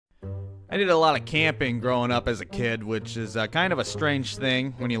I did a lot of camping growing up as a kid, which is kind of a strange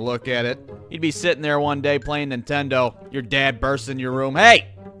thing when you look at it. You'd be sitting there one day playing Nintendo. Your dad bursts in your room. Hey,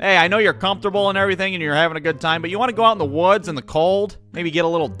 I know you're comfortable and everything and you're having a good time, but you want to go out in the woods in the cold? Maybe get a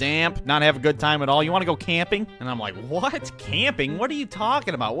little damp, not have a good time at all? You want to go camping? And I'm like, what? Camping? What are you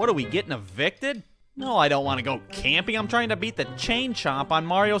talking about? What, are we getting evicted? No, I don't want to go camping. I'm trying to beat the chain chomp on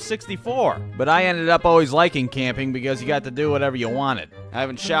Mario 64. But I ended up always liking camping because you got to do whatever you wanted. I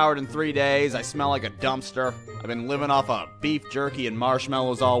haven't showered in 3 days. I smell like a dumpster. I've been living off of beef jerky and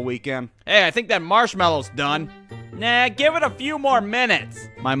marshmallows all weekend. Hey, I think that marshmallow's done. Nah, give it a few more minutes.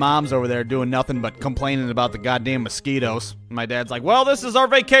 My mom's over there doing nothing but complaining about the goddamn mosquitoes. My dad's like, well, this is our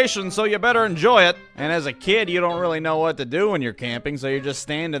vacation, so you better enjoy it. And as a kid, you don't really know what to do when you're camping, so you're just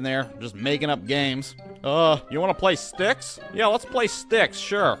standing there, just making up games. You want to play sticks? Yeah, let's play sticks,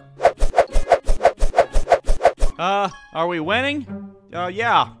 sure. Are we winning?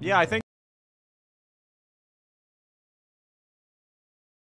 Yeah, I think